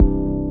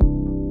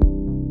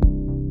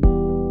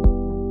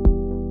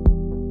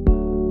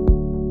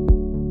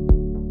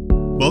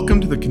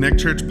Welcome to the Connect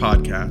Church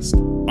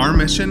podcast. Our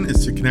mission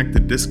is to connect the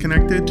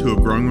disconnected to a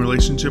growing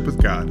relationship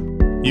with God.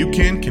 You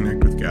can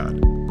connect with God,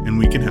 and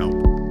we can help.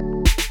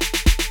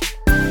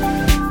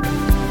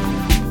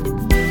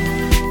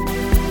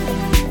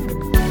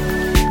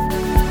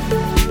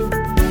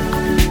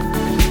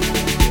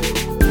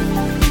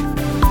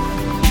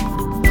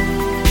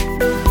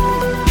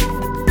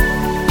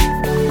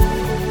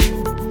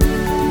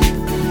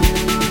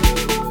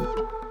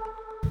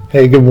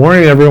 Hey, good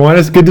morning, everyone.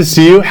 It's good to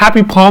see you.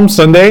 Happy Palm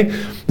Sunday.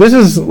 This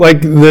is like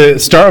the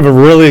start of a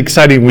really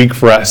exciting week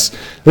for us.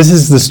 This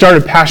is the start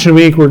of Passion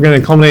Week. We're going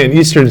to culminate in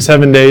Easter in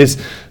 7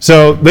 days.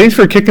 So thanks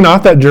for kicking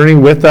off that journey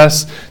with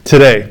us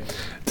today.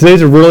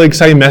 Today's a really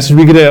exciting message.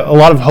 We get a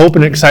lot of hope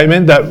and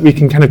excitement that we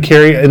can kind of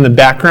carry in the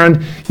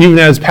background, even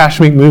as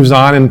Passion Week moves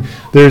on. And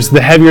there's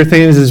the heavier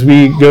things as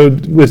we go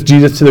with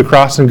Jesus to the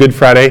cross on Good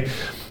Friday.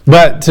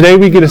 But today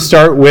we get to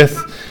start with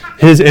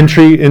his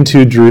entry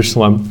into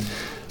Jerusalem.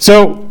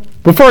 So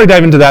before I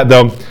dive into that,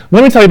 though,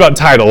 let me tell you about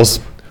titles.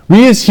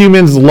 We as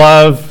humans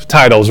love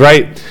titles,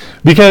 right?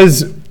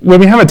 Because when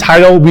we have a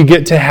title, we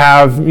get to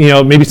have,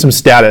 maybe some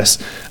status.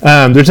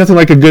 There's nothing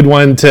like a good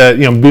one to,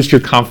 boost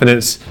your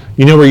confidence.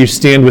 You know where you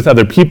stand with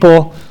other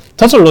people.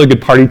 It's also a really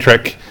good party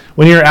trick.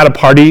 When you're at a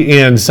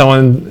party and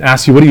someone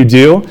asks you, what do you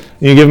do?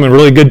 And you give them a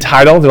really good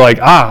title, they're like,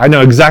 I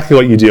know exactly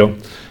what you do.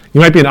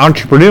 You might be an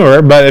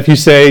entrepreneur, but if you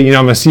say,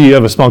 I'm a CEO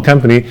of a small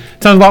company,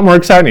 it sounds a lot more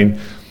exciting.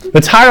 The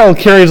title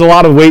carries a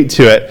lot of weight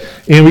to it,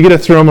 and we get to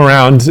throw them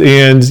around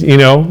and,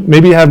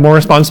 maybe have more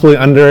responsibility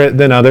under it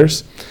than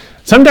others.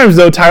 Sometimes,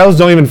 though, titles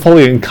don't even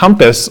fully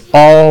encompass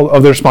all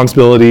of the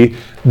responsibility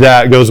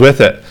that goes with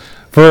it.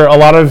 For a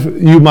lot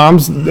of you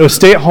moms, a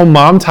stay-at-home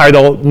mom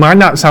title might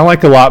not sound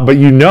like a lot, but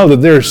you know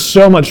that there's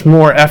so much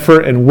more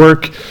effort and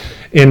work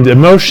and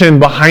emotion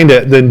behind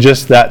it than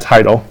just that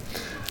title.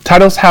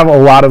 Titles have a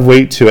lot of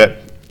weight to it.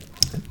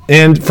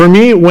 And for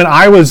me, when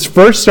I was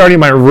first starting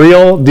my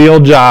real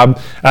deal job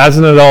as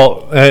an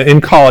adult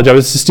in college, I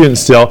was a student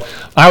still,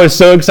 I was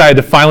so excited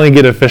to finally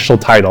get an official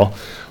title.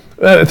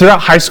 Throughout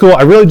high school,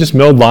 I really just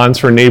mowed lawns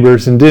for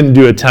neighbors and didn't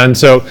do a ton.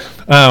 So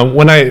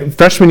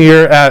freshman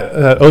year at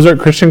Ozark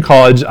Christian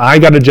College, I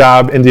got a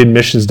job in the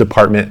admissions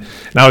department.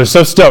 And I was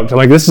so stoked. I'm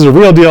like, this is a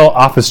real deal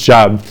office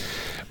job.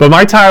 But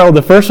my title,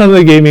 the first one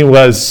they gave me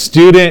was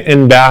student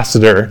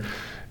ambassador.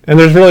 And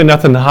there's really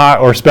nothing hot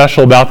or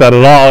special about that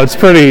at all. It's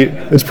pretty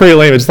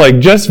lame. It's like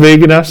just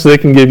vague enough so they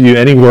can give you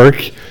any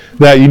work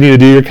that you need to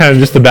do. You're kind of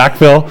just the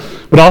backfill,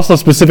 but also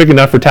specific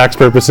enough for tax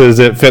purposes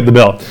that fit the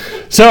bill.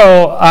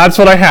 So that's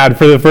what I had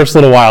for the first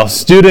little while,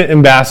 student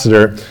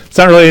ambassador. It's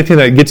not really anything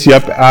that gets you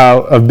up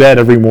out of bed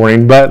every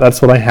morning, but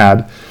that's what I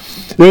had.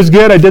 It was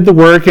good. I did the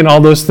work and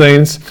all those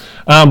things.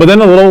 But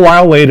then a little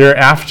while later,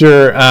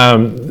 after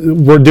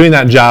we're doing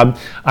that job,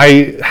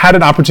 I had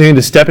an opportunity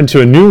to step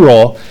into a new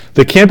role.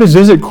 The campus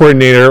visit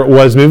coordinator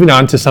was moving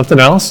on to something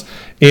else,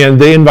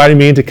 and they invited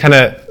me to kind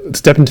of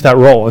step into that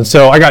role. And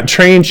so I got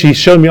trained. She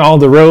showed me all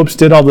the ropes,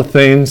 did all the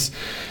things,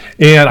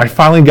 and I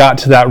finally got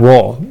to that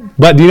role.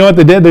 But do you know what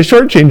they did? They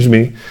shortchanged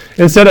me.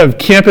 Instead of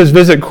campus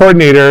visit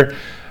coordinator,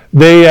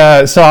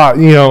 they saw,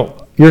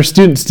 you're a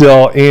student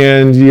still,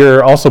 and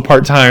you're also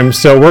part-time,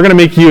 so we're going to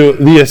make you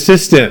the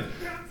assistant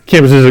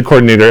campus visit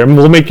coordinator, and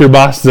we'll make your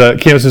boss the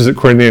campus visit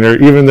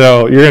coordinator, even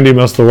though you're going to do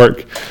most of the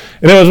work.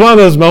 And it was one of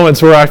those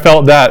moments where I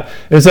felt that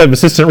instead of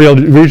assistant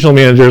regional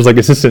manager, it was like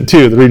assistant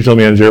to the regional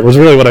manager. It was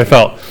really what I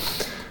felt.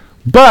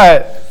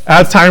 But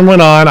as time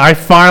went on, I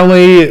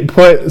finally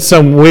put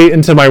some weight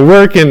into my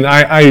work, and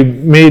I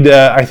made,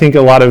 I think,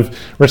 a lot of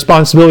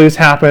responsibilities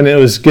happen. It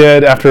was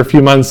good. After a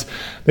few months,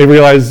 they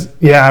realized,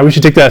 we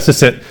should take that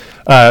assistant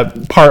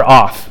part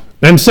off.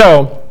 And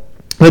so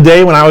the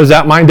day when I was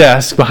at my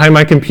desk behind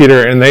my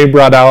computer and they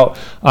brought out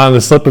on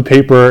the slip of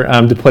paper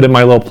to put in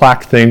my little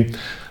plaque thing,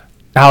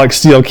 Alex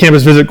Steele,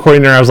 campus visit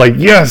coordinator, I was like,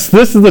 yes,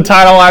 this is the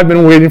title I've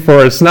been waiting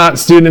for. It's not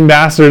student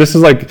ambassador. This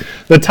is like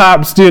the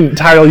top student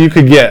title you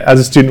could get as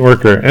a student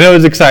worker. And it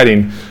was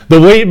exciting.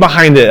 The weight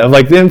behind it, of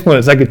like the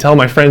influence, I could tell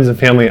my friends and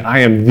family, I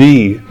am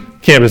the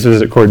campus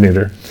visit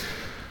coordinator.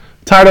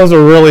 Titles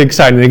are really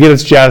exciting. They get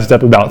us jazzed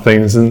up about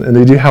things, and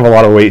they do have a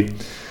lot of weight.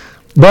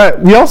 But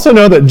we also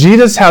know that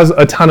Jesus has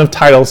a ton of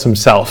titles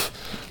himself.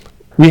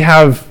 We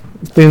have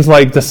things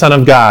like the Son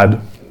of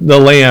God, the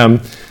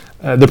Lamb,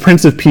 the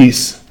Prince of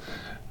Peace.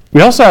 We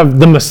also have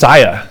the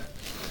Messiah.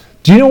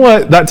 Do you know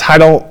what that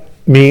title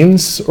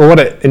means or what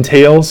it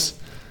entails?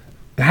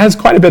 It has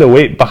quite a bit of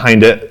weight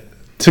behind it.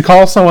 To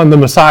call someone the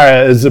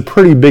Messiah is a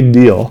pretty big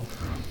deal.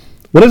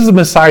 What does the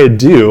Messiah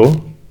do?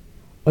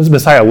 What does the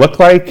Messiah look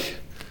like?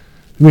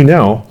 We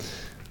know.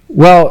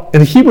 Well, in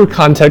the Hebrew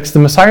context, the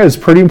Messiah is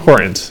pretty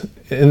important.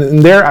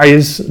 In their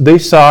eyes, they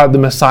saw the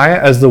Messiah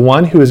as the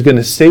one who is going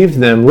to save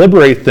them,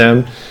 liberate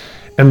them,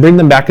 and bring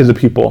them back as a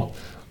people.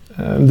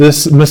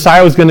 This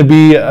Messiah was going to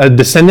be a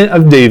descendant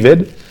of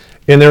David,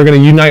 and they were going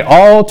to unite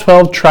all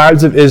 12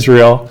 tribes of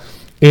Israel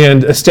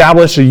and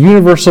establish a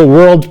universal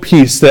world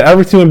peace, that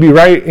everything would be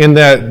right and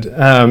that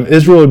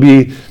Israel would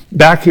be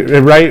back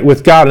right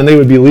with God, and they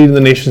would be leading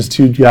the nations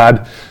to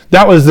God.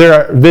 That was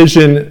their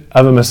vision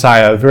of a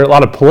Messiah. A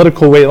lot of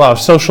political weight, a lot of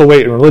social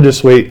weight and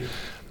religious weight.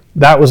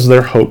 That was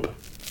their hope.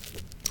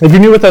 If you're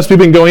new with us, we've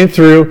been going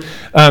through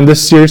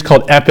this series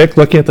called Epic,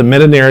 looking at the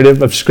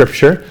meta-narrative of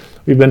Scripture.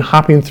 We've been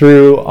hopping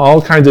through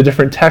all kinds of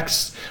different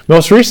texts.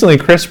 Most recently,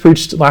 Chris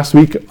preached last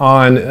week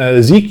on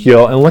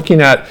Ezekiel and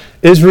looking at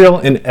Israel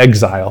in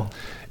exile.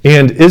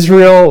 And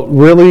Israel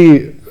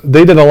really,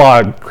 they did a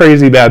lot of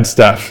crazy bad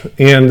stuff,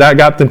 and that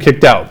got them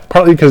kicked out,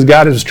 partly because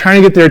God was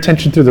trying to get their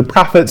attention through the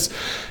prophets.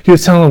 He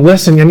was telling them,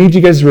 listen, I need you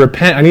guys to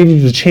repent. I need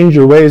you to change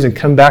your ways and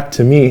come back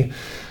to me.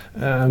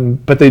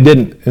 But they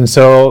didn't, and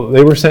so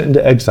they were sent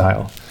into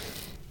exile.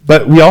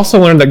 But we also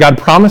learned that God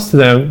promised to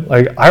them,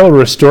 I will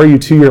restore you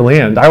to your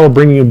land. I will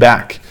bring you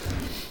back.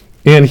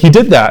 And he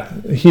did that.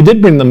 He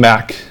did bring them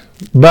back.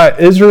 But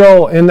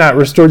Israel in that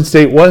restored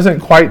state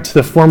wasn't quite to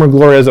the former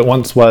glory as it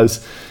once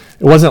was.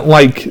 It wasn't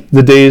like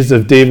the days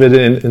of David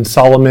and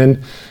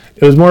Solomon.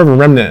 It was more of a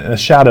remnant, a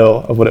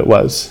shadow of what it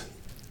was.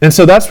 And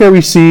so that's where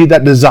we see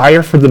that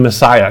desire for the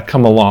Messiah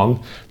come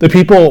along. The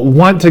people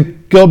want to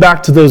go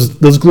back to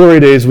those glory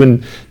days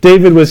when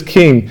David was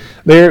king.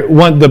 They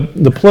want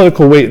the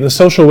political weight and the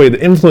social weight,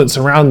 the influence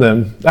around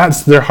them.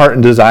 That's their heart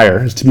and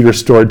desire, is to be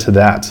restored to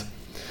that.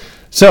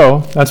 So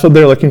that's what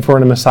they're looking for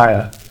in a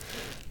Messiah.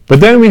 But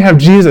then we have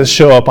Jesus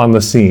show up on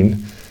the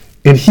scene.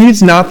 And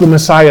he's not the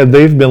Messiah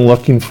they've been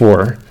looking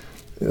for.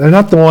 He's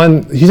not the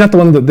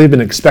one that they've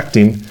been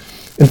expecting.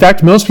 In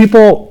fact, most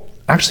people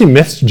actually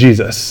missed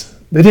Jesus.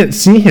 They didn't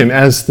see him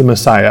as the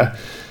Messiah.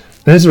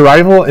 And his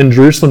arrival in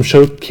Jerusalem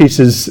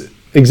showcases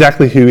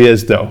exactly who he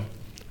is, though.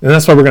 And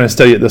that's why we're going to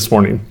study it this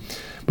morning.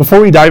 Before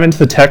we dive into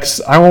the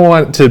text, I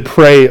want to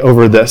pray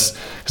over this,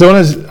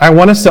 because I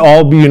want us to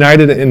all be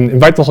united and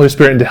invite the Holy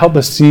Spirit to help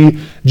us see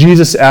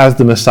Jesus as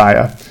the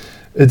Messiah.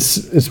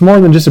 It's more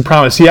than just a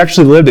promise. He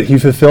actually lived it. He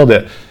fulfilled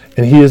it.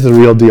 And he is the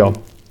real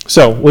deal.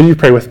 So, will you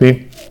pray with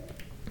me?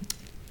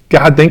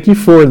 God, thank you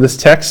for this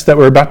text that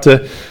we're about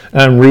to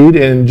read,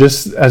 and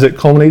just as it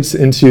culminates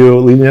into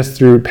leading us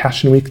through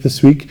Passion Week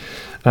this week,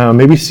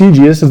 maybe see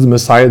Jesus as the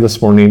Messiah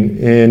this morning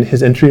in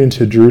his entry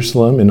into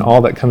Jerusalem and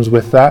all that comes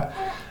with that.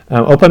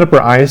 Open up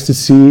our eyes to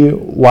see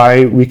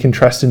why we can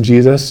trust in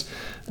Jesus,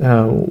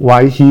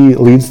 why he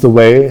leads the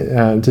way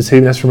to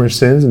saving us from our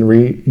sins and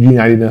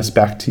reuniting us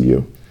back to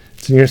you.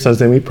 It's in your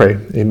Son's name we pray.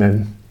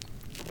 Amen.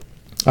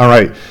 All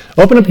right.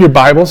 Open up your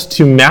Bibles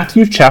to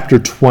Matthew chapter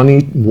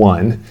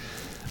 21.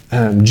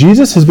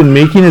 Jesus has been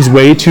making his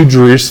way to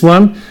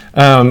Jerusalem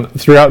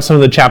throughout some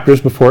of the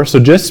chapters before. So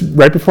just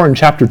right before in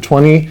chapter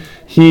 20,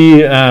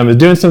 he is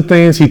doing some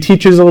things. He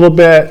teaches a little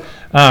bit.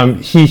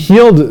 He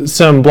healed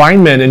some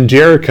blind men in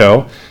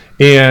Jericho.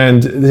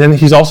 And then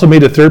he's also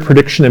made a third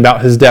prediction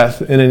about his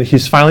death. And then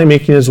he's finally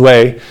making his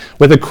way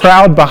with a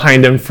crowd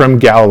behind him from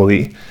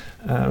Galilee.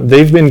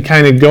 They've been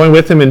kind of going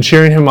with him and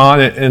cheering him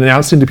on and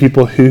announcing to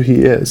people who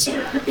he is.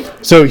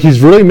 So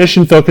he's really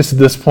mission focused at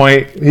this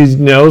point. He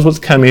knows what's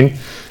coming.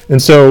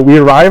 And so we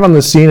arrive on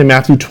the scene in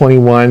Matthew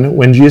 21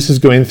 when Jesus is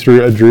going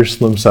through a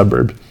Jerusalem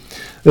suburb.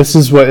 This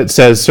is what it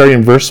says, starting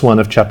in verse 1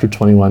 of chapter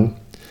 21.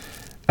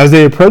 As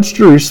they approached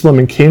Jerusalem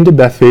and came to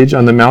Bethphage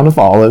on the Mount of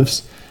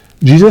Olives,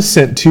 Jesus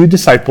sent 2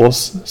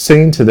 disciples,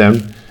 saying to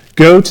them,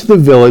 "Go to the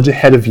village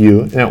ahead of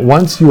you, and at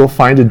once you will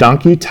find a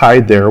donkey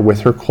tied there with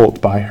her colt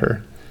by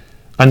her.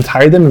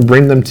 Untie them and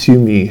bring them to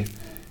me.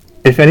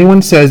 If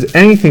anyone says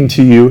anything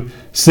to you,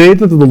 say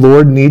that the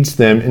Lord needs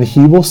them, and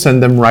he will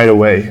send them right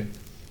away."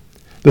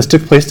 This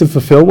took place to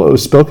fulfill what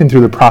was spoken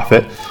through the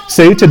prophet.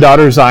 "Say to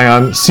daughter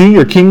Zion, see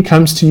your king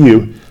comes to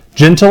you,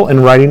 gentle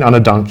and riding on a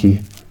donkey,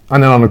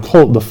 and on a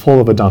colt the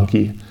foal of a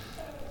donkey."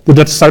 The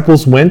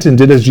disciples went and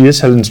did as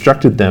Jesus had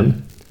instructed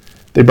them.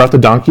 They brought the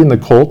donkey and the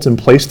colt and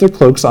placed their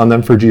cloaks on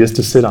them for Jesus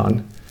to sit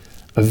on.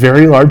 A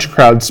very large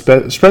crowd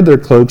spread their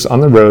cloaks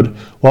on the road,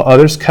 while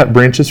others cut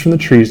branches from the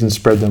trees and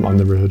spread them on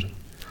the road.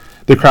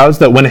 The crowds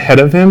that went ahead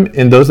of him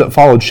and those that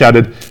followed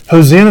shouted,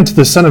 "Hosanna to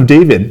the Son of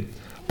David!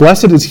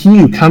 Blessed is he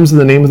who comes in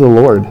the name of the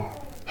Lord.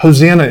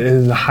 Hosanna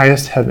in the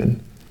highest heaven."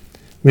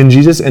 When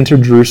Jesus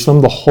entered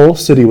Jerusalem, the whole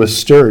city was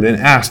stirred and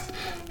asked,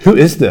 "Who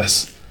is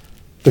this?"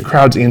 The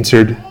crowds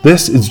answered,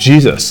 "This is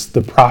Jesus,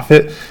 the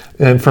prophet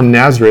from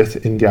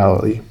Nazareth in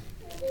Galilee."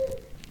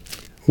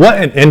 What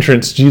an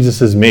entrance Jesus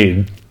has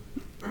made.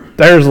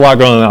 There's a lot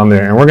going on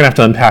there, and we're going to have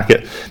to unpack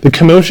it. The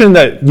commotion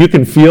that you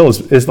can feel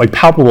is like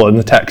palpable in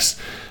the text.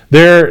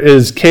 There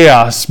is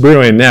chaos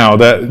brewing now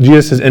that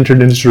Jesus has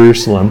entered into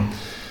Jerusalem.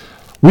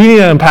 We need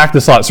to unpack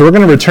this a lot. So we're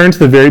going to return to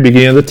the very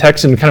beginning of the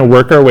text and kind of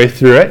work our way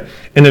through it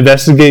and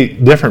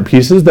investigate different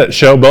pieces that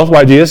show both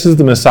why Jesus is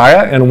the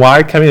Messiah and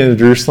why coming into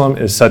Jerusalem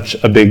is such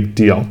a big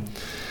deal.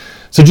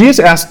 So Jesus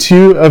asked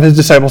 2 of his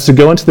disciples to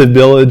go into the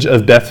village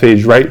of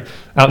Bethphage, right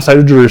outside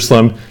of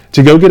Jerusalem,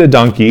 to go get a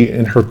donkey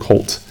and her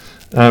colt.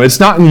 It's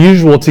not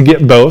unusual to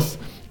get both.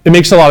 It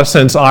makes a lot of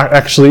sense,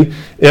 actually.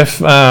 If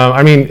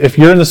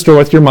you're in the store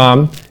with your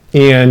mom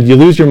and you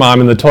lose your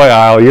mom in the toy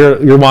aisle,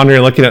 you're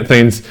wandering, looking at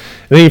things,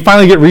 and then you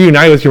finally get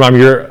reunited with your mom,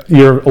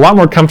 you're a lot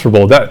more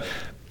comfortable.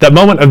 That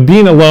moment of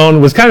being alone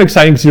was kind of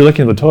exciting because you're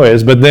looking at the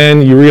toys, but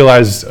then you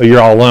realize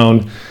you're all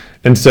alone,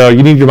 and so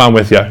you need your mom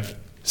with you.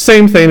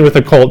 Same thing with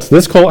a colt.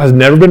 This colt has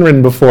never been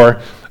ridden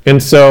before,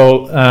 and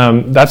so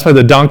that's why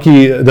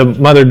the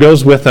mother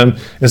goes with them,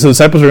 and so the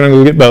disciples are going to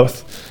go get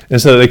both,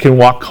 and so they can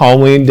walk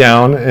calmly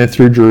down and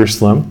through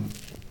Jerusalem.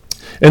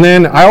 And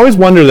then I always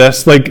wonder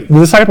this, like the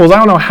disciples, I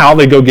don't know how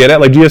they go get it.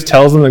 Like Jesus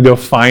tells them to go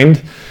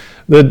find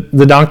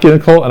the donkey and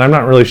the colt, and I'm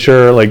not really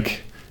sure,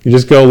 like you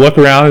just go look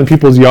around in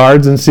people's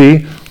yards and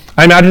see.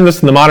 I imagine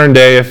this in the modern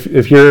day,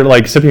 if you're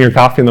like sipping your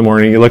coffee in the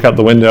morning, you look out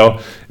the window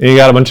and you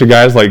got a bunch of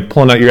guys like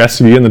pulling out your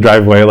SUV in the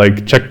driveway,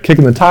 like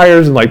kicking the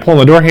tires and like pulling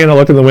the door handle,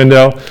 looking in the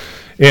window,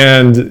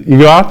 and you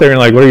go out there and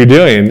like, what are you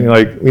doing? And you're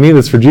like, we need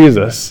this for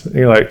Jesus. And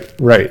you're like,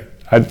 right.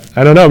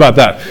 I don't know about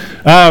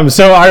that.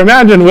 So I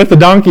imagine with the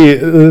donkey,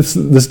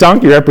 this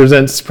donkey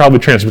represents probably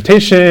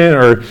transportation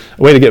or a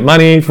way to get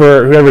money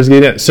for whoever's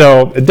getting it.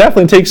 So it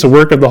definitely takes the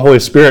work of the Holy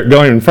Spirit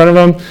going in front of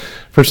them.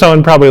 For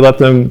someone, probably let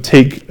them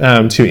take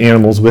two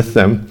animals with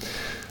them.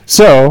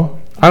 So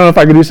I don't know if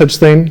I could do such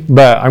thing,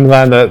 but I'm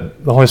glad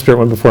that the Holy Spirit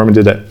went before him and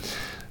did it.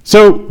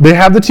 So they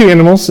have the two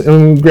animals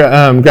and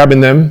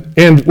grabbing them.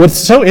 And what's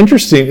so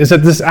interesting is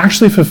that this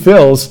actually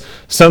fulfills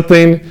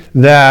something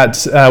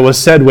that was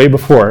said way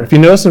before. If you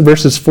notice in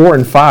verses 4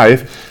 and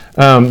 5,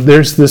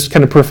 there's this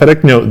kind of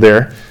prophetic note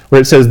there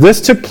where it says, "This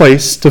took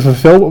place to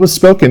fulfill what was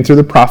spoken through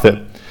the prophet.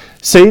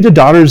 Say to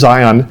daughter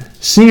Zion,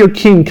 see your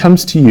king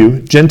comes to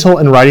you, gentle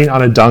and riding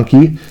on a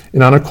donkey,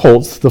 and on a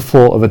colt, the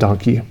foal of a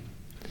donkey."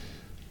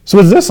 So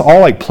is this all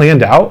like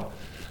planned out?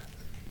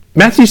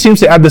 Matthew seems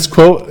to add this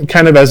quote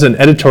kind of as an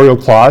editorial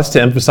clause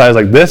to emphasize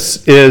like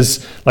this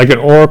is like an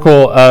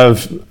oracle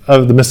of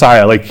the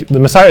Messiah. Like the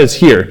Messiah is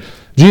here.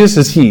 Jesus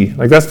is he.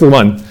 Like that's the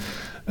one.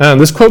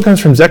 This quote comes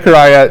from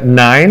Zechariah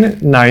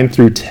 9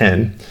 through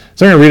 10.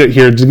 So I'm going to read it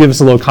here to give us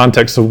a little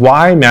context of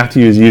why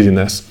Matthew is using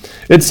this.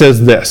 It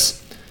says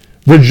this: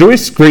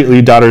 "Rejoice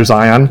greatly, daughter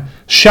Zion.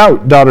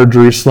 Shout, daughter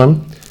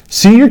Jerusalem.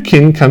 See your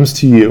king comes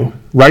to you,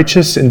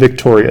 righteous and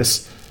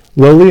victorious,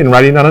 lowly and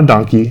riding on a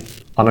donkey,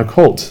 on a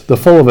colt, the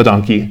foal of a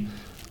donkey.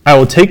 I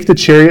will take the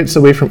chariots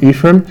away from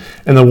Ephraim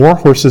and the war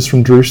horses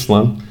from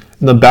Jerusalem,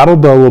 and the battle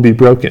bow will be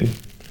broken.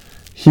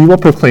 He will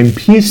proclaim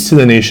peace to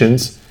the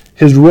nations.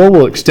 His rule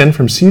will extend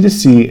from sea to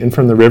sea and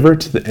from the river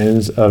to the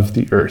ends of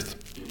the earth."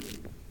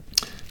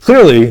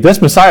 Clearly,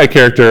 this Messiah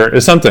character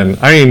is something.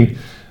 I mean,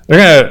 they're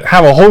going to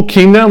have a whole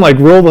kingdom, like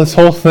rule this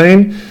whole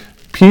thing,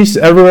 peace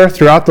everywhere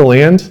throughout the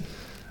land.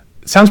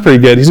 It sounds pretty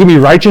good. He's going to be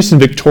righteous and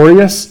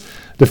victorious,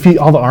 defeat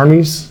all the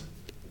armies.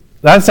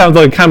 That sounds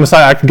like the kind of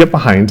Messiah I can get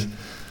behind.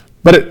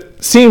 But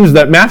it seems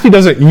that Matthew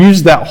doesn't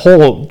use that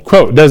whole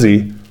quote, does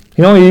he?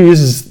 He only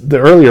uses the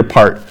earlier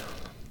part.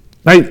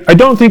 I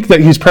don't think that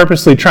he's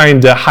purposely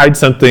trying to hide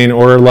something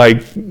or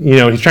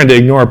he's trying to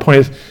ignore a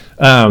point,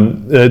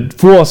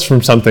 fool us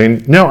from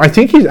something. No, I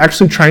think he's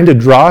actually trying to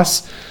draw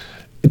us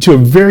to a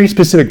very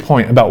specific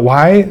point about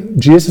why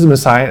Jesus'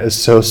 Messiah is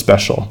so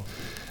special.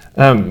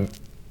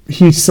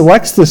 He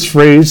selects this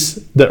phrase,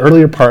 the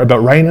earlier part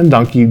about riding on a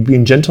donkey,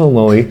 being gentle and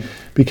lowly,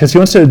 because he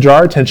wants to draw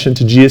our attention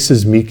to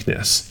Jesus'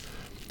 meekness.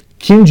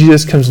 King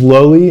Jesus comes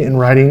lowly and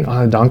riding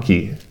on a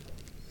donkey.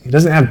 He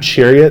doesn't have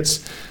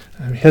chariots.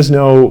 He has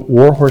no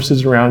war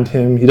horses around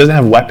him. He doesn't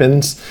have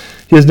weapons.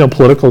 He has no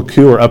political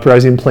coup or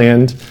uprising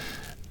planned.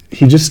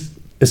 He just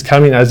is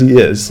coming as he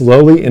is,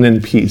 lowly and in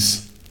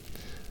peace.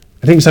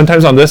 I think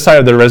sometimes on this side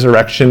of the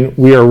resurrection,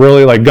 we are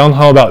really like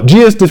gung-ho about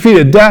Jesus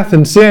defeated death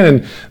and sin,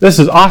 and this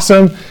is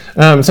awesome.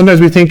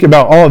 Sometimes we think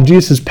about all of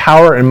Jesus'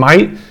 power and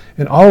might,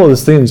 and all of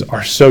those things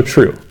are so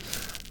true.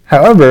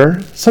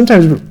 However,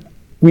 sometimes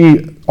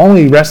we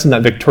only rest in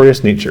that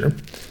victorious nature.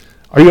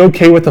 Are you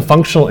okay with the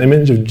functional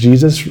image of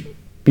Jesus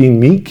being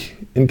meek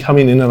and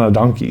coming in on a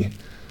donkey?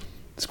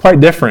 It's quite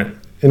different,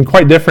 and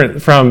quite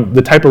different from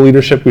the type of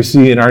leadership we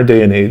see in our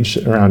day and age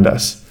around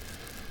us.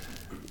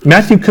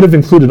 Matthew could have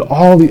included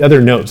all the other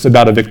notes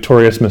about a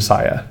victorious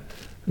Messiah.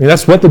 I mean,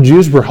 that's what the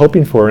Jews were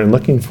hoping for and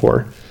looking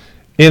for.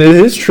 And it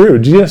is true.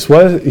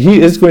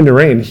 He is going to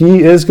reign.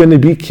 He is going to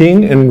be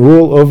king and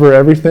rule over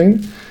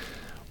everything.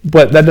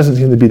 But that doesn't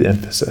seem to be the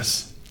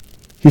emphasis.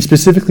 He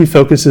specifically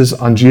focuses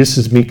on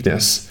Jesus'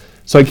 meekness.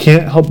 So I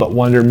can't help but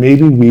wonder,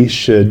 maybe we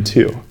should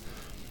too.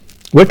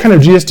 What kind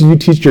of Jesus do you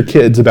teach your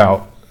kids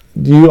about?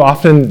 Do you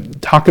often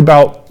talk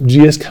about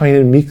Jesus coming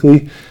in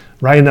meekly,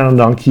 riding on a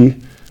donkey?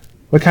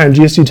 What kind of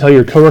Jesus do you tell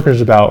your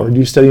coworkers about, or do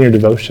you study in your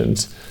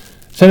devotions?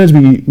 Sometimes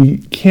we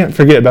can't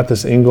forget about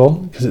this angle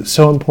because it's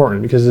so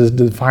important, because it's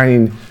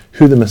defining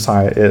who the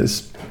Messiah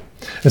is.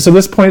 And so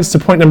this points to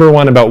point number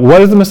 1 about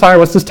what is the Messiah,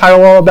 what's this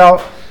title all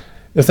about?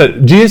 It's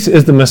that Jesus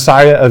is the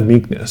Messiah of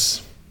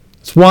meekness.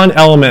 It's one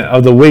element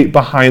of the weight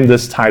behind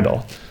this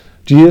title.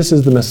 Jesus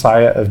is the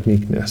Messiah of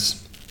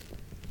meekness.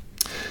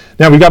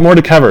 Now we got more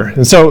to cover.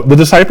 And so the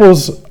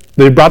disciples,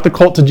 they brought the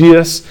colt to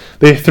Jesus.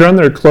 They've thrown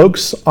their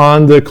cloaks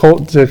on the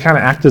colt to kind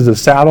of act as a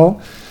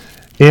saddle.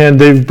 And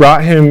they've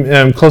brought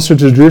him closer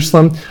to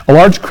Jerusalem. A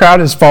large crowd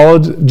has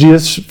followed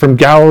Jesus from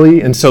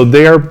Galilee, and so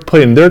they are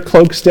putting their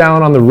cloaks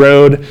down on the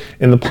road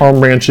in the palm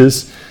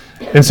branches.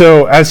 And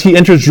so as he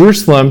enters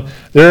Jerusalem,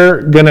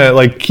 they're going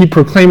to keep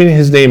proclaiming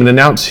his name and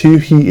announce who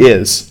he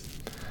is.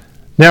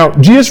 Now,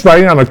 Jesus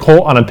riding on a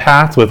colt on a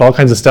path with all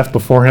kinds of stuff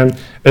before him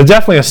is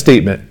definitely a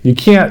statement. You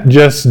can't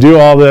just do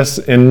all this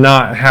and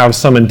not have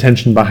some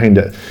intention behind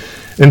it.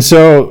 And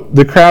so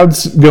the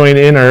crowds going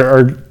in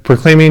are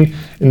proclaiming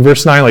in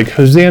verse 9, like,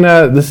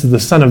 Hosanna, this is the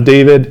Son of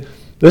David.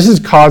 This is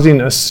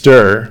causing a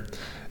stir.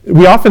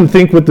 We often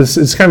think with this,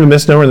 it's kind of a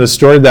misnomer in the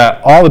story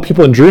that all the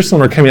people in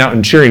Jerusalem are coming out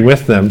and cheering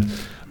with them.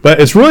 But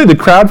it's really the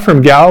crowd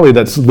from Galilee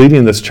that's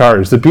leading this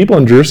charge. The people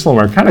in Jerusalem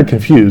are kind of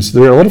confused.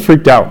 They're a little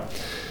freaked out.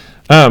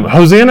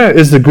 Hosanna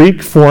is the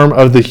Greek form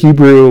of the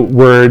Hebrew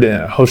word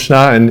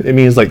Hoshna, and it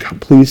means like,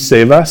 please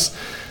save us.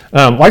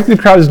 Likely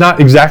the crowd is not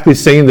exactly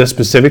saying this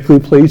specifically,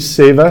 please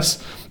save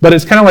us, but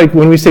it's kind of like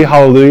when we say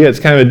hallelujah, it's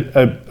kind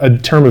of a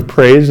term of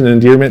praise, an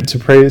endearment to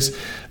praise.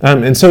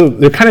 And so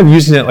they're kind of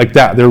using it like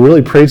that. They're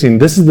really praising,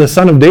 this is the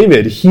Son of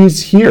David,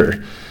 he's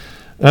here.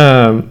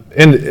 And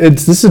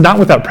this is not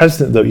without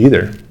precedent though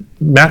either.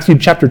 Matthew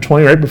chapter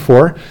 20, right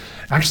before,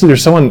 actually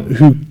there's someone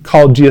who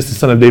called Jesus the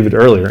Son of David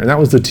earlier, and that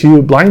was the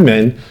two blind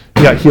men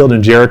who got healed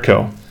in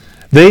Jericho.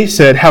 They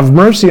said, have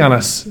mercy on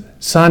us,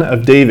 Son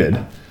of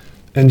David.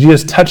 And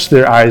Jesus touched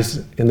their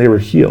eyes and they were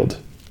healed.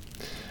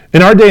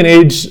 In our day and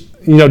age,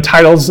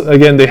 titles,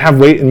 again, they have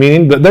weight and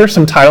meaning, but there are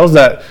some titles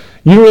that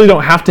you really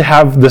don't have to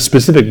have the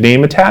specific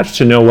name attached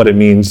to know what it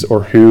means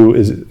or who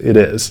it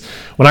is.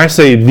 When I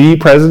say the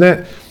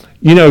president,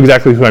 you know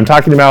exactly who I'm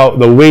talking about,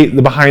 the weight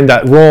behind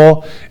that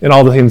role and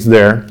all the things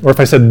there. Or if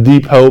I said the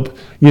Pope,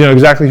 you know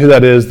exactly who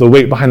that is, the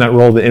weight behind that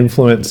role, the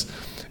influence.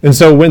 And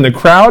so when the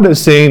crowd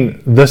is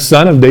saying the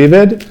Son of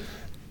David,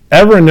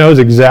 everyone knows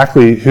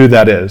exactly who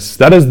that is.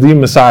 That is the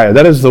Messiah.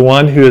 That is the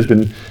one who has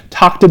been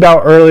talked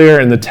about earlier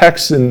in the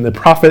texts and the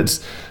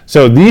prophets.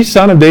 So the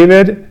Son of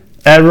David,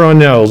 everyone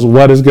knows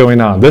what is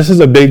going on. This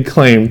is a big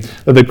claim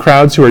that the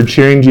crowds who are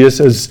cheering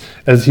Jesus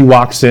as he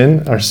walks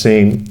in are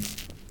saying.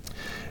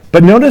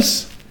 But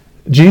notice,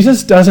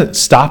 Jesus doesn't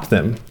stop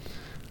them.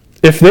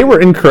 If they were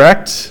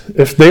incorrect,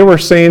 if they were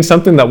saying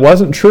something that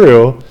wasn't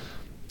true,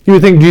 you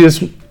would think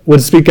Jesus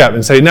would speak up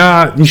and say,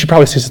 nah, you should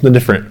probably say something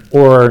different.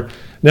 Or,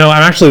 no,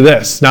 I'm actually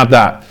this, not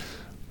that.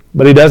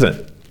 But he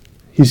doesn't.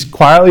 He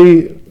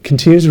quietly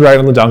continues to ride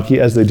on the donkey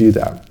as they do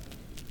that.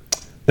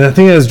 And the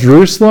thing is,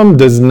 Jerusalem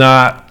does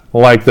not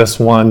like this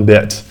one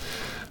bit.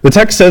 The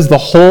text says the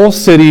whole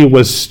city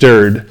was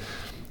stirred.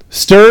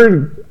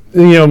 Stirred,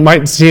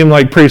 might seem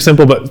like pretty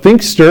simple, but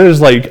think stirred is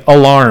like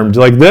alarmed.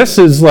 Like this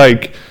is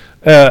like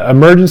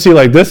emergency,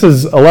 like this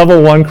is a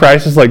level 1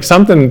 crisis, like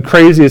something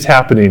crazy is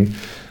happening.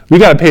 We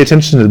got to pay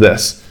attention to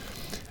this.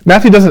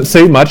 Matthew doesn't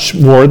say much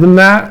more than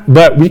that,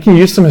 but we can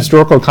use some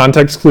historical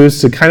context clues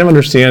to kind of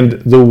understand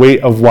the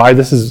weight of why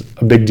this is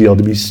a big deal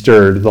to be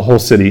stirred, the whole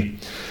city.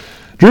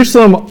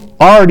 Jerusalem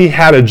already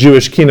had a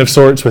Jewish king of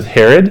sorts with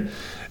Herod,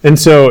 and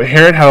so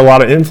Herod had a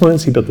lot of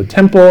influence. He built the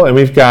temple, and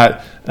we've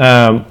got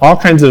all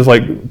kinds of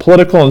like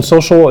political and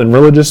social and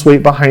religious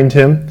weight behind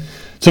him.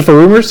 So for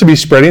rumors to be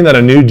spreading that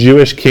a new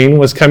Jewish king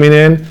was coming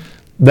in,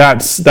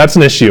 that's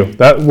an issue.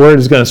 That word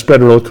is going to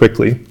spread real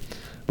quickly.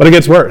 But it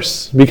gets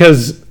worse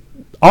because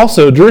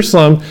also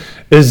Jerusalem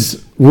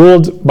is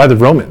ruled by the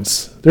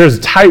Romans. There's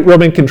tight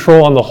Roman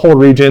control on the whole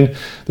region.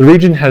 The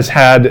region has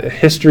had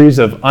histories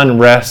of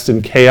unrest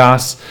and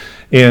chaos,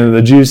 and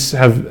the Jews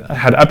have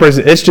had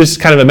uprisings. It's just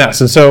kind of a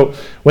mess. And so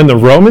when the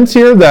Romans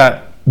hear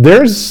that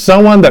there's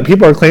someone that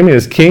people are claiming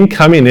is king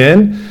coming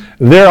in,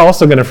 they're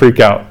also going to freak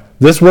out.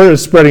 This word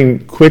is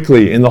spreading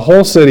quickly, and the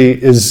whole city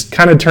is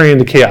kind of turning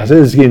into chaos. It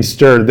is getting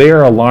stirred. They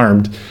are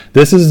alarmed.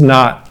 This is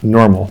not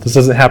normal. This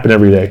doesn't happen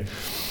every day.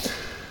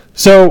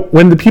 So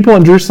when the people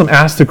in Jerusalem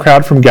ask the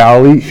crowd from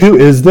Galilee, who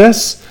is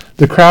this?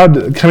 The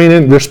crowd coming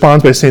in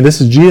responds by saying,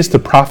 this is Jesus the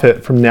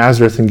prophet from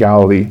Nazareth in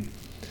Galilee.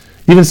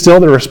 Even still,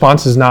 the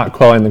response is not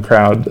quelling the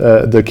crowd,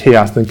 the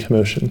chaos and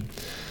commotion.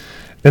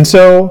 And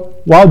so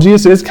while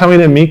Jesus is coming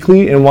in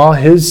meekly, and while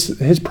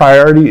his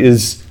priority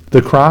is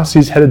the cross,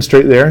 he's headed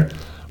straight there,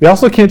 we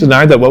also can't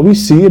deny that what we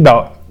see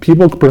about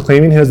people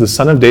proclaiming him as the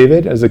Son of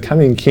David, as the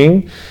coming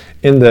king,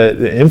 and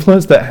the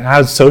influence that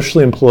has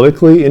socially and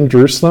politically in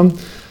Jerusalem,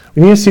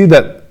 we need to see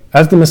that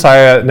as the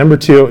Messiah, number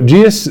 2,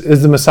 Jesus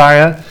is the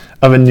Messiah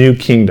of a new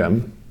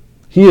kingdom.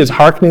 He is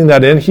hearkening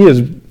that in. He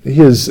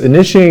is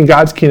initiating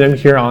God's kingdom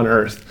here on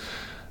earth.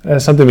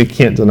 That's something we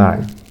can't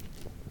deny.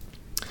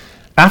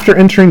 After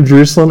entering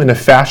Jerusalem in a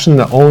fashion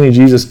that only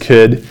Jesus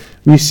could,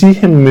 we see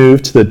him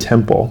move to the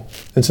temple.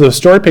 And so the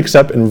story picks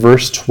up in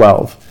verse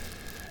 12.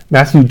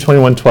 Matthew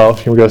 21:12,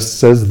 here we go,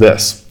 says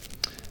this.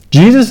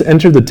 Jesus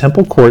entered the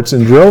temple courts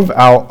and drove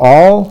out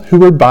all who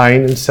were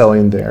buying and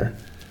selling there.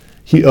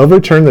 He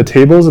overturned the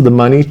tables of the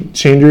money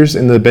changers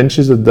and the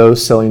benches of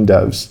those selling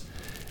doves.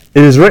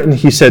 It is written,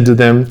 he said to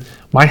them,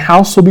 my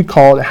house will be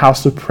called a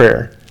house of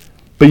prayer,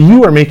 but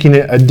you are making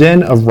it a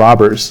den of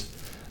robbers.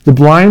 The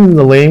blind and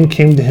the lame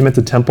came to him at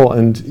the temple,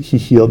 and he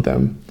healed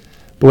them.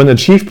 But when the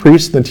chief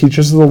priests and the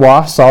teachers of the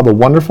law saw the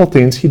wonderful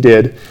things he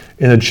did,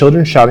 and the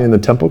children shouting in the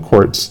temple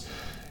courts,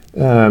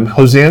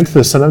 Hosanna to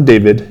the Son of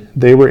David,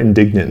 they were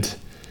indignant.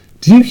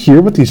 Do you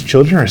hear what these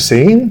children are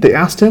saying? They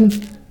asked him.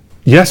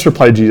 Yes,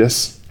 replied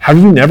Jesus. Have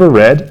you never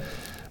read?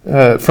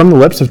 from the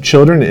lips of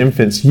children and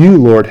infants, you,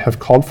 Lord, have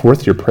called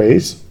forth your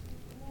praise.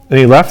 And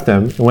he left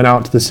them and went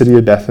out to the city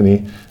of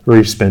Bethany, where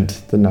he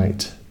spent the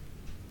night.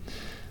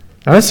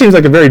 Now this seems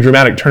like a very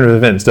dramatic turn of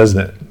events, doesn't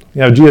it?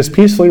 You have Jesus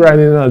peacefully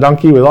riding on a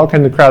donkey with all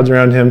kinds of crowds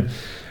around him,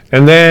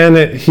 and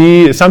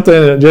then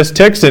something just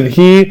ticks, and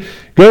he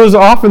goes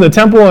off in the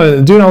temple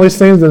and doing all these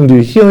things and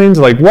do healings.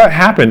 Like, what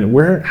happened?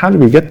 How did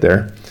we get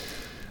there?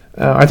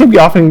 I think we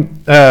often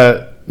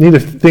need to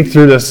think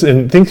through this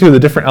and think through the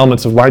different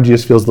elements of why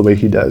Jesus feels the way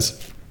he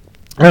does.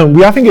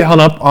 We often get hung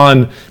up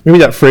on maybe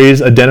that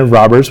phrase, a den of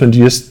robbers, when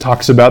Jesus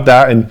talks about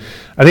that. And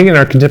I think in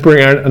our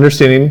contemporary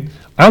understanding,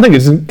 I don't think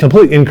it's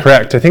completely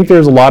incorrect. I think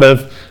there's a lot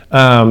of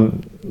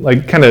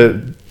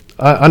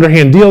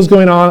underhand deals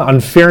going on,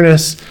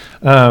 unfairness,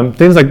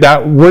 things like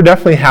that. We're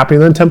definitely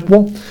happening in the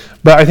temple.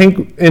 But I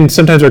think in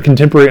sometimes our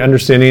contemporary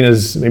understanding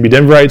as maybe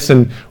Denverites,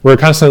 and we're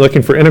constantly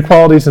looking for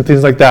inequalities and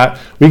things like that,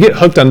 we get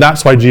hooked on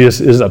that's why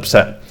Jesus is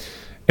upset.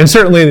 And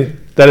certainly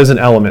that is an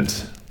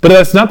element. But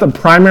that's not the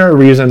primary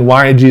reason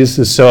why Jesus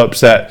is so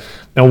upset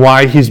and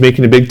why he's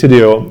making a big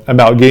to-do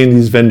about getting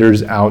these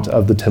vendors out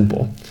of the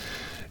temple.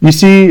 You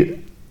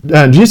see,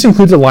 Jesus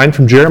includes a line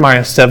from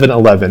Jeremiah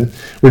 7:11,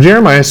 where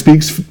Jeremiah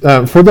speaks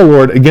for the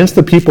Lord against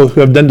the people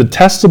who have done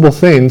detestable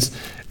things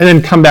and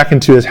then come back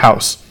into his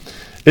house.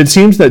 It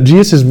seems that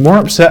Jesus is more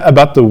upset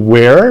about the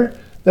where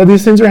that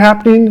these things are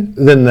happening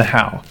than the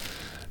how.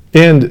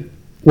 And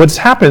what's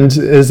happened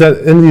is that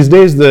in these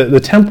days, the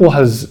temple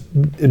has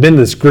been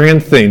this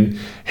grand thing.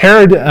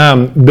 Herod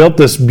built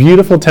this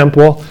beautiful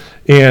temple,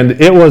 and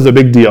it was a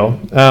big deal.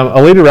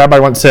 A later rabbi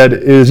once said,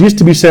 it used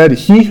to be said,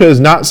 he who has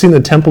not seen the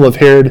temple of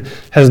Herod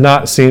has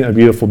not seen a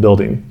beautiful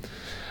building.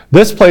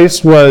 This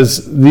place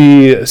was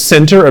the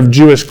center of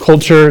Jewish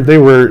culture. They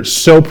were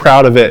so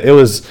proud of it.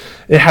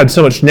 It had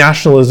so much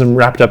nationalism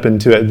wrapped up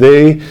into it.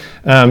 They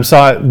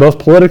saw it both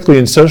politically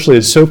and socially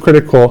as so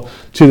critical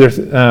to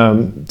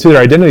their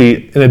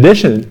identity, in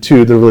addition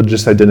to their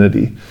religious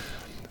identity.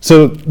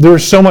 So there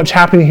was so much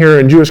happening here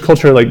in Jewish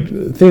culture, like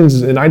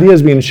things and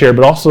ideas being shared,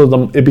 but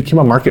also it became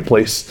a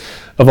marketplace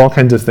of all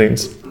kinds of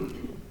things.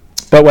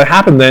 But what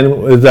happened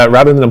then was that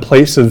rather than a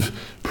place of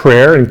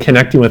prayer and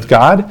connecting with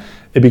God,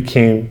 it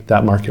became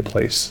that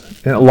marketplace.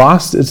 And it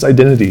lost its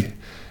identity.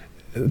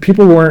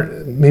 People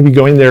weren't maybe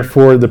going there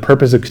for the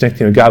purpose of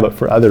connecting with God, but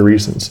for other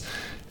reasons.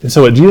 And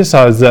so what Jesus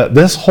saw is that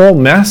this whole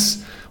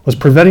mess was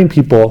preventing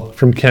people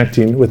from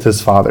connecting with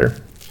his Father.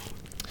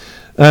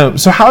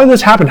 So how did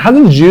this happen? How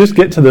did the Jews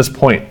get to this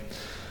point?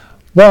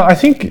 Well, I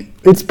think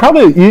it's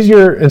probably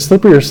easier and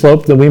slipperier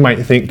slope than we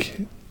might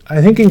think.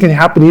 I think it can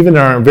happen even in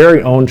our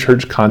very own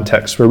church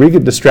context, where we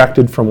get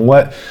distracted from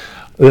what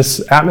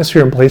this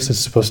atmosphere and place is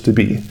supposed to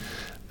be.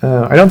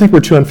 I don't think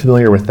we're too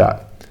unfamiliar with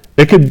that.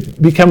 It could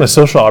become a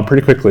social hour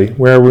pretty quickly,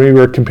 where we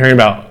were comparing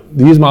about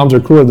these moms are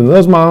cooler than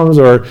those moms,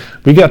 or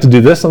we got to do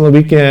this on the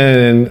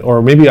weekend,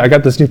 or maybe I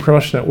got this new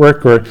promotion at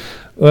work, or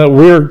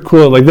we're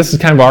cool. Like, this is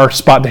kind of our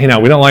spot to hang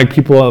out. We don't like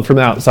people from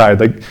the outside.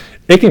 Like,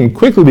 it can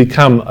quickly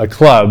become a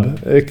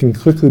club. It can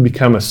quickly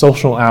become a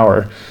social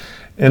hour.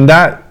 And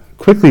that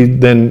quickly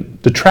then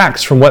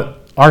detracts from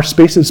what our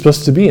space is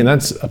supposed to be, and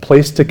that's a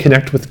place to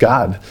connect with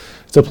God.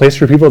 It's a place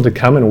for people to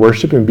come and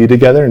worship and be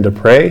together and to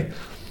pray.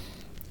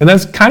 And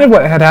that's kind of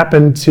what had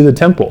happened to the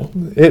temple.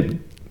 It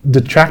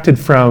detracted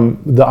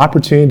from the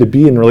opportunity to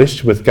be in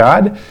relationship with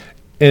God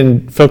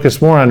and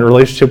focus more on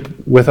relationship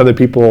with other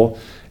people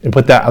and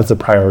put that as a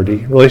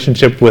priority.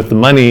 Relationship with the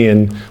money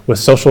and with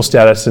social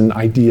status and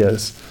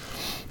ideas.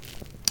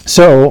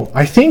 So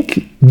I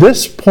think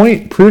this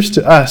point proves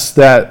to us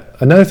that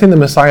another thing the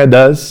Messiah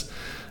does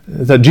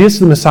is that Jesus is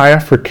the Messiah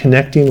for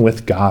connecting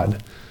with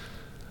God.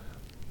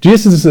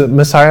 Jesus is the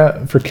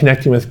Messiah for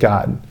connecting with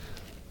God.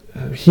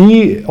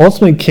 He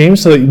ultimately came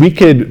so that we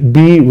could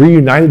be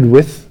reunited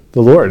with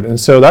the Lord. And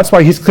so that's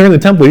why he's clearing the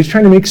temple. He's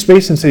trying to make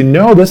space and say,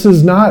 no, this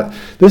is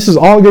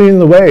all getting in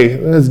the way.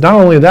 It's not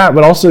only that,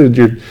 but also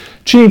you're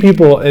cheating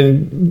people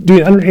and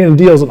doing underhanded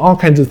deals and all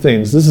kinds of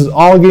things. This is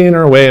all getting in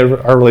our way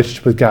of our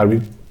relationship with God.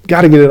 We've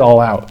got to get it all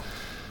out.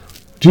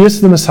 Jesus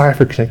is the Messiah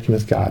for connecting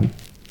with God.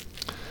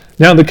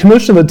 Now, the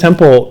commotion of the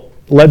temple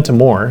led to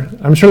more.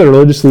 I'm sure the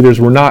religious leaders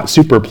were not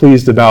super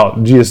pleased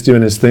about Jesus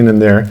doing his thing in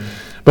there.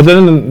 But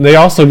then they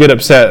also get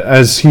upset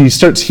as he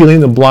starts healing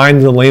the blind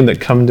and the lame that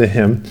come to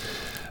him.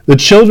 The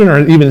children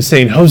are even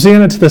saying,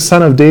 Hosanna to the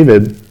Son of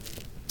David.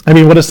 I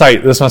mean, what a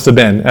sight this must have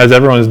been as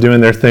everyone was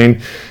doing their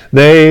thing.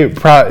 It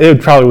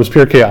probably was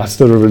pure chaos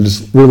to the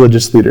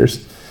religious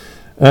leaders.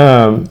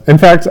 In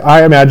fact,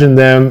 I imagine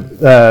them,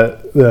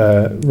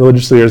 the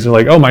religious leaders are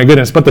like, oh my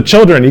goodness, but the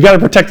children, you got to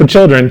protect the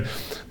children.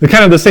 The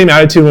kind of the same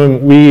attitude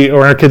when we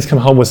or our kids come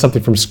home with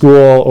something from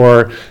school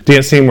or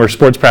dance team or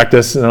sports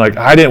practice, and they're like,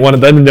 I didn't want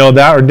them to know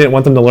that or didn't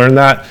want them to learn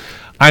that.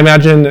 I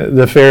imagine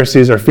the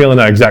Pharisees are feeling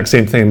that exact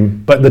same thing.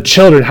 But the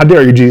children, how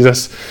dare you,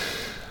 Jesus?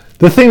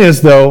 The thing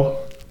is,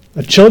 though,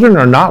 the children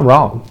are not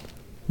wrong.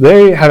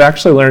 They have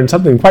actually learned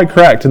something quite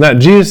correct, and that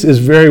Jesus is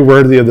very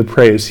worthy of the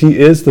praise. He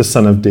is the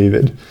Son of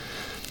David.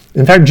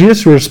 In fact,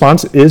 Jesus'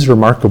 response is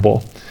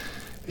remarkable.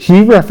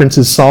 he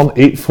references Psalm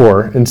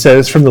 8:4 and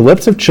says, "From the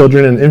lips of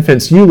children and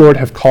infants, you, Lord,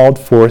 have called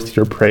forth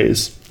your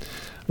praise."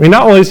 I mean,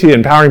 not only is he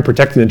empowering,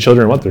 protecting the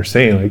children and what they're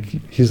saying, like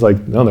he's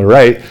like, no, they're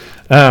right.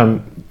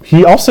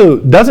 He also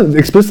doesn't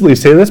explicitly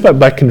say this, but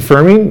by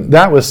confirming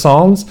that with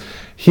Psalms,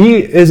 he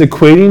is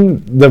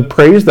equating the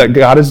praise that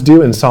God is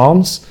due in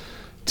Psalms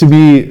to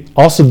be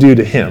also due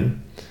to him.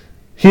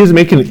 He is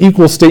making an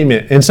equal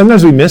statement, and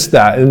sometimes we miss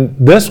that, and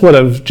this would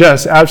have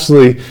just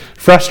absolutely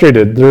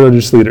frustrated the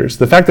religious leaders.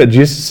 The fact that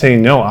Jesus is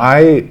saying, no,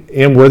 I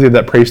am worthy of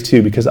that praise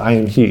too because I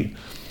am he.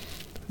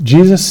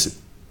 Jesus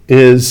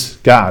is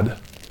God.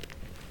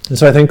 And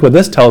so I think what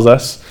this tells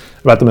us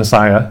about the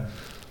Messiah,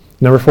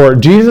 number 4,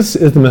 Jesus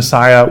is the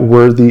Messiah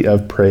worthy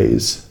of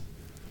praise.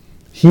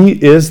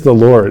 He is the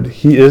Lord.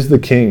 He is the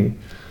King.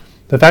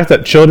 The fact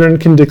that children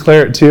can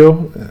declare it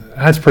too,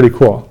 that's pretty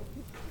cool.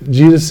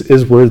 Jesus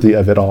is worthy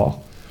of it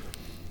all.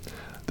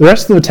 The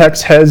rest of the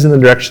text heads in the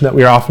direction that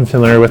we are often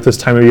familiar with this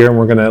time of year, and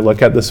we're going to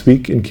look at this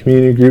week in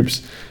community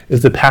groups,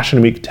 is the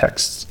Passion Week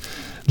texts.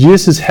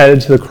 Jesus is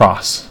headed to the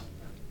cross.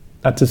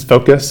 That's his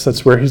focus.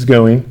 That's where he's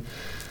going.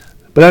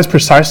 But that's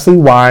precisely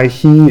why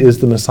he is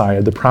the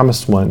Messiah, the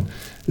promised one,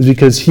 is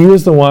because he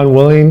was the one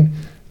willing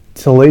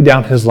to lay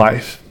down his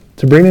life,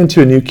 to bring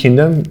into a new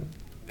kingdom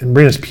and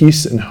bring us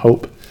peace and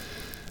hope.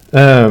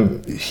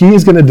 He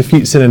is going to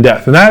defeat sin and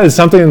death. And that is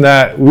something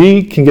that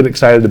we can get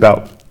excited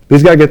about. But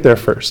he's got to get there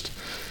first.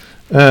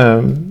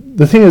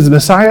 The thing is, the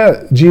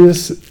Messiah,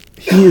 Jesus,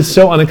 he is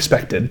so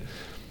unexpected.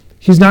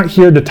 He's not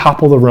here to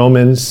topple the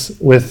Romans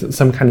with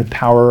some kind of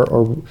power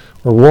or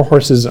war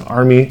horses and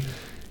army.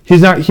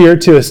 He's not here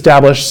to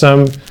establish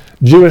some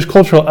Jewish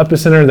cultural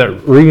epicenter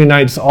that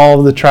reunites all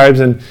of the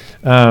tribes and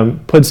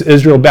puts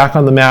Israel back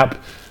on the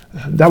map.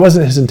 That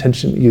wasn't his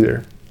intention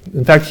either.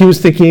 In fact, he was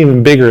thinking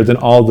even bigger than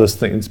all those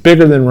things,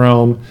 bigger than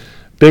Rome,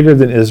 bigger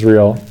than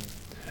Israel.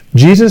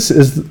 Jesus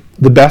is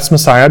the best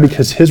Messiah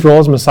because his role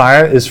as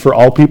Messiah is for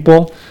all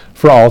people,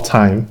 for all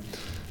time.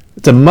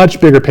 It's a much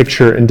bigger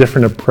picture and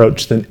different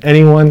approach than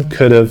anyone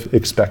could have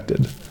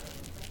expected.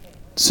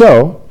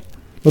 So,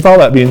 with all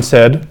that being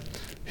said,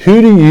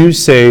 who do you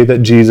say that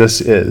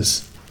Jesus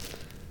is?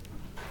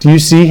 Do you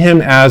see him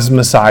as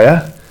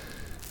Messiah,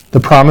 the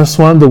promised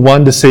one, the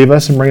one to save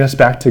us and bring us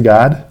back to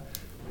God?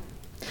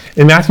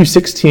 In Matthew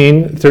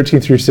 16, 13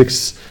 through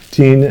 16,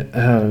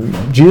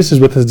 Jesus is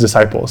with his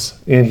disciples,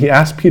 and he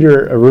asked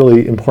Peter a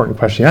really important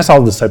question. He asked all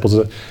the disciples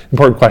an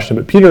important question,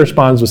 but Peter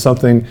responds with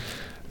something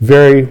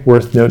very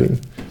worth noting.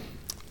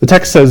 The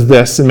text says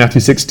this in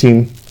Matthew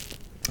 16,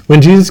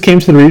 "When Jesus came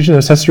to the region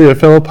of Caesarea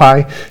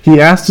Philippi, he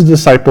asked his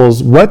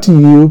disciples, 'What do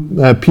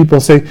you people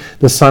say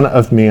the Son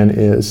of Man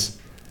is?'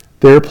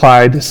 They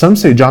replied, 'Some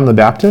say John the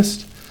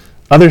Baptist,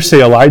 others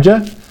say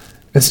Elijah,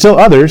 and still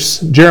others,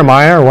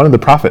 Jeremiah or one of the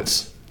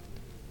prophets.'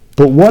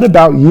 'But what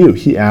about you?'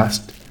 he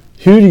asked.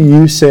 'Who do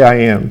you say I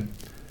am?'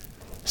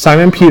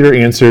 Simon Peter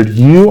answered,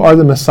 'You are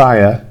the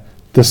Messiah,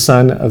 the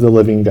Son of the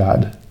living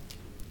God.'"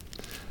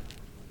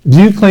 Do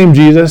you claim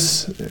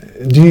Jesus?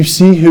 Do you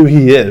see who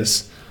he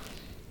is?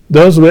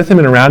 Those with him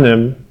and around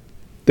him,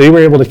 they were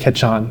able to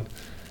catch on.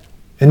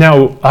 And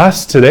now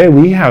us today,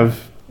 we have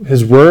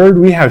his word,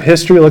 we have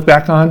history to look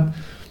back on.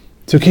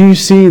 So can you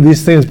see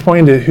these things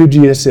pointing to who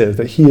Jesus is,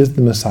 that he is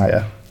the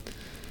Messiah?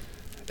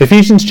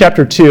 Ephesians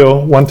chapter 2,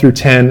 1 through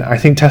 10, I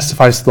think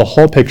testifies to the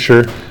whole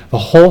picture, the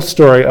whole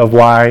story of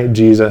why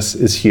Jesus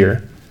is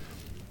here.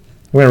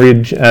 I'm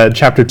going to read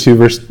chapter 2,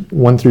 verse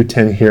 1 through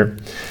 10 here.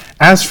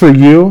 "As for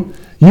you,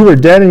 you were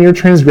dead in your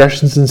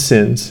transgressions and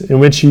sins, in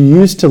which you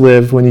used to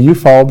live when you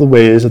followed the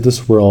ways of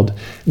this world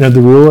and of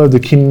the ruler of the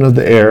kingdom of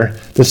the air,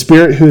 the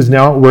spirit who is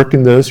now at work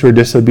in those who are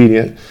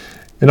disobedient.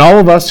 And all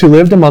of us who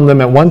lived among them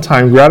at one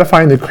time,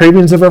 gratifying the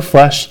cravings of our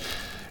flesh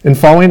and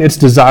following its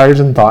desires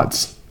and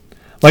thoughts.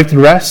 Like the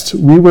rest,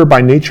 we were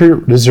by nature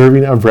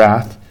deserving of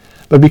wrath.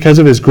 But because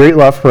of his great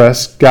love for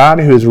us, God,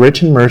 who is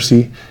rich in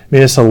mercy,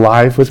 made us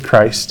alive with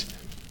Christ,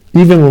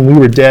 even when we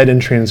were dead in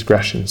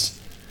transgressions.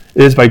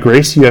 It is by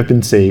grace you have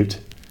been saved.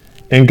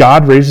 And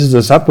God raises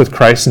us up with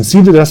Christ and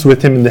seated us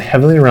with him in the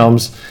heavenly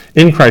realms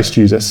in Christ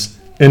Jesus,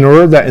 in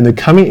order that in the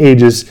coming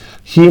ages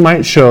he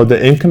might show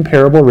the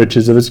incomparable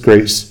riches of his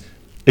grace,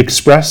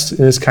 expressed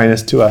in his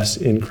kindness to us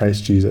in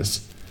Christ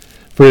Jesus.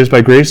 For it is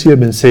by grace you have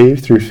been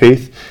saved through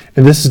faith,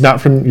 and this is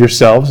not from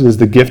yourselves, it is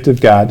the gift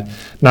of God,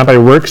 not by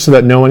works so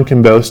that no one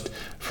can boast,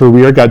 for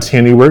we are God's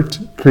handiwork,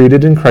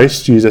 created in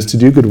Christ Jesus to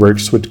do good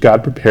works, which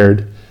God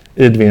prepared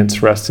in advance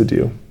for us to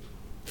do."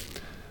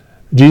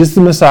 Jesus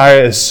the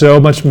Messiah is so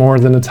much more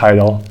than a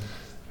title.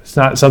 It's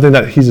not something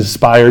that he's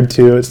aspired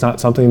to. It's not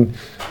something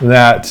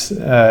that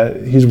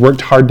he's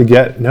worked hard to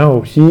get.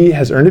 No, he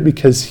has earned it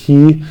because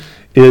he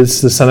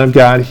is the Son of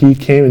God. He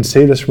came and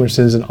saved us from our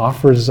sins and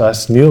offers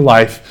us new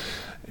life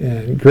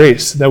and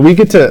grace. That we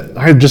get to,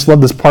 I just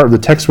love this part of the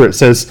text where it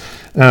says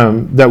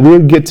that we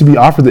get to be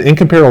offered the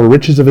incomparable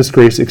riches of his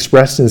grace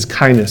expressed in his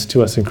kindness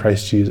to us in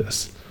Christ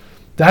Jesus.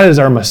 That is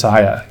our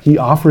Messiah. He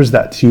offers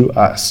that to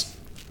us.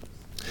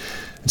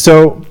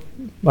 So,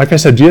 like I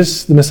said,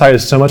 Jesus the Messiah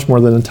is so much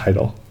more than a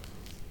title.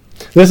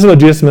 This is what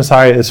Jesus the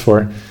Messiah is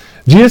for.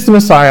 Jesus the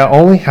Messiah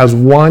only has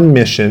one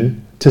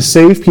mission: to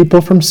save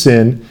people from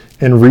sin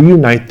and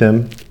reunite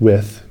them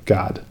with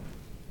God.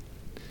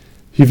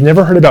 If you've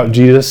never heard about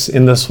Jesus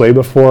in this way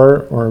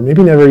before, or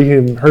maybe never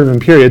even heard of him,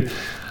 period,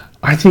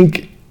 I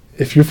think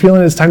if you're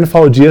feeling it's time to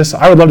follow Jesus,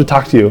 I would love to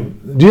talk to you.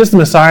 Jesus the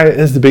Messiah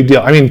is the big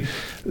deal. I mean,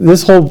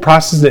 this whole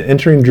process of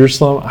entering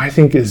Jerusalem, I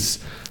think,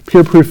 is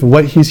pure proof of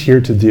what he's here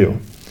to do.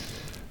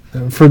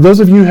 For those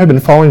of you who have been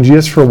following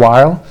Jesus for a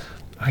while,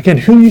 again,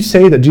 who do you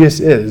say that Jesus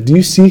is? Do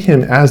you see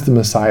him as the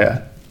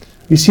Messiah?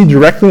 You see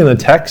directly in the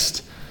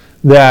text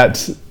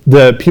that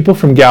the people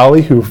from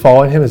Galilee who were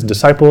following him as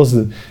disciples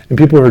and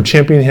people who were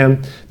championing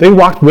him, they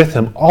walked with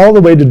him all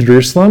the way to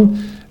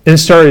Jerusalem and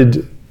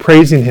started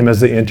praising him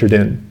as they entered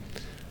in.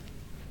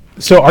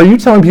 So are you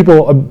telling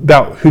people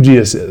about who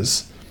Jesus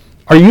is?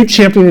 Are you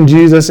championing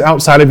Jesus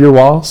outside of your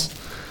walls?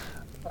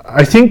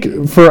 I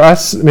think for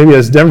us, maybe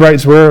as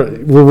Denverites, we're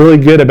really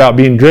good about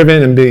being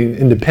driven and being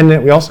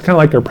independent. We also kind of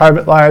like our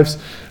private lives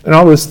and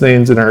all those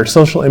things and our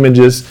social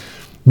images.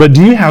 But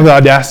do you have the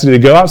audacity to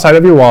go outside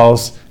of your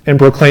walls and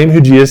proclaim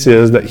who Jesus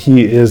is, that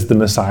he is the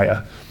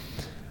Messiah?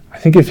 I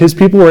think if his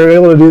people were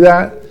able to do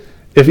that,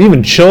 if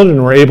even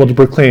children were able to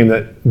proclaim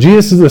that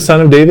Jesus is the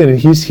Son of David and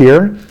he's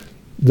here,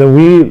 then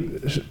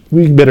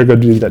we better go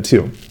do that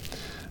too.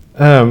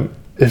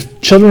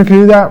 If children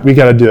can do that, we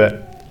got to do it.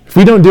 If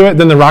we don't do it,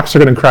 then the rocks are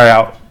going to cry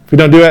out. If we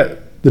don't do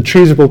it, the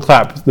trees will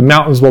clap, the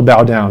mountains will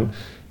bow down.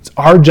 It's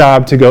our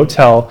job to go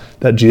tell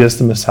that Jesus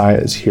the Messiah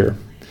is here.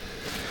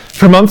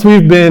 For months,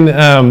 we've been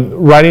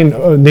writing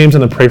names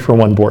on the Pray for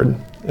One board.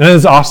 And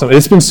it's awesome.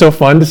 It's been so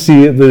fun to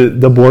see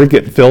the board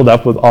get filled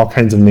up with all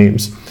kinds of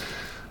names.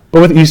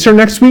 But with Easter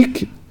next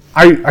week,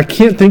 I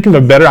can't think of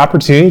a better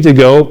opportunity to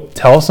go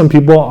tell some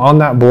people on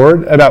that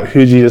board about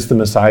who Jesus the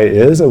Messiah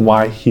is and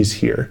why he's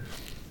here.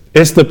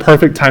 It's the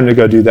perfect time to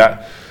go do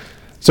that.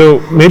 So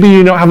maybe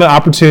you don't have an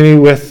opportunity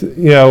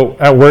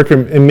at work,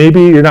 and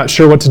maybe you're not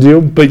sure what to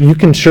do, but you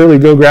can surely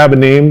go grab a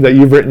name that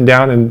you've written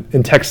down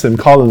and text them,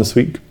 call them this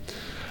week.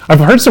 I've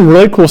heard some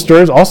really cool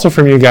stories also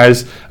from you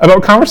guys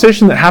about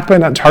conversation that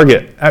happened at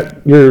Target,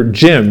 at your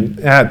gym,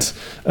 at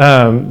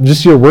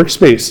just your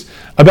workspace,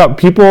 about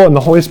people and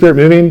the Holy Spirit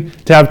moving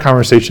to have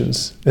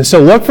conversations. And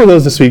so look for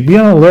those this week. Be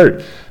on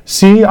alert.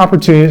 See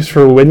opportunities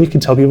for when you can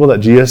tell people that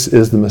Jesus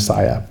is the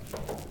Messiah.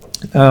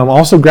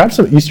 Also, grab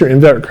some Easter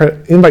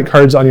invite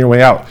cards on your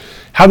way out.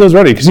 Have those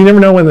ready, because you never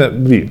know when that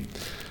will be.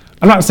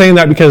 I'm not saying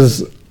that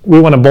because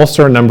we want to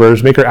bolster our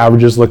numbers, make our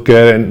averages look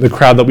good, and the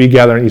crowd that we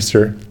gather on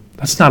Easter.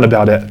 That's not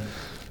about it.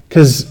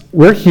 Because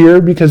we're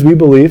here because we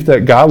believe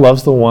that God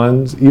loves the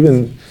ones,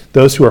 even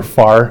those who are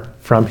far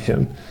from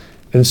him.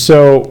 And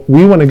so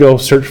we want to go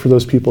search for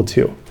those people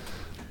too.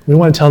 We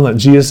want to tell them that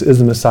Jesus is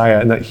the Messiah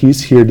and that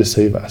he's here to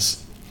save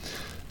us.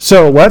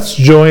 So let's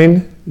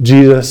join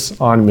Jesus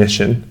on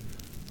mission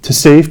to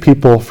save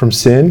people from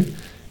sin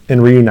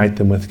and reunite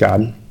them with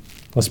God.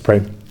 Let's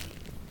pray.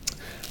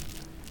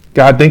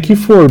 God, thank you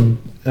for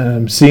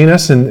seeing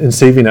us and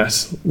saving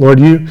us. Lord,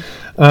 you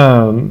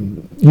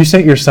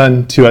sent your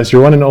son to us,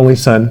 your one and only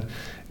son,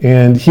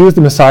 and he was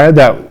the Messiah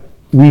that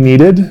we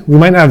needed. We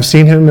might not have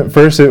seen him at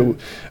first. It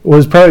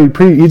was probably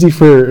pretty easy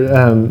for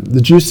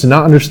the Jews to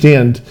not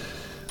understand,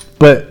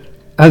 but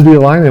as we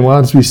align and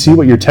as we see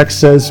what your text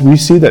says, we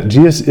see that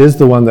Jesus is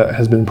the one that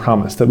has been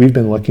promised, that we've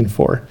been looking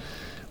for.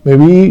 May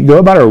we go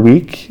about our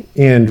week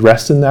and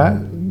rest in that.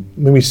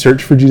 May we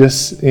search for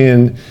Jesus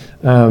in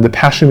the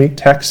Passion Week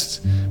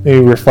text. May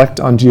we reflect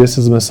on Jesus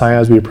as the Messiah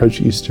as we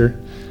approach Easter.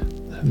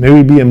 May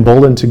we be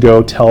emboldened to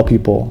go tell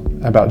people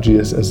about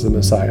Jesus as the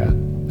Messiah.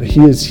 That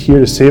he is here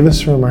to save us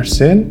from our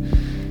sin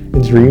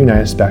and to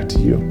reunite us back to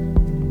you.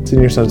 It's in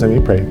your son's name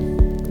we pray.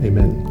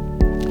 Amen.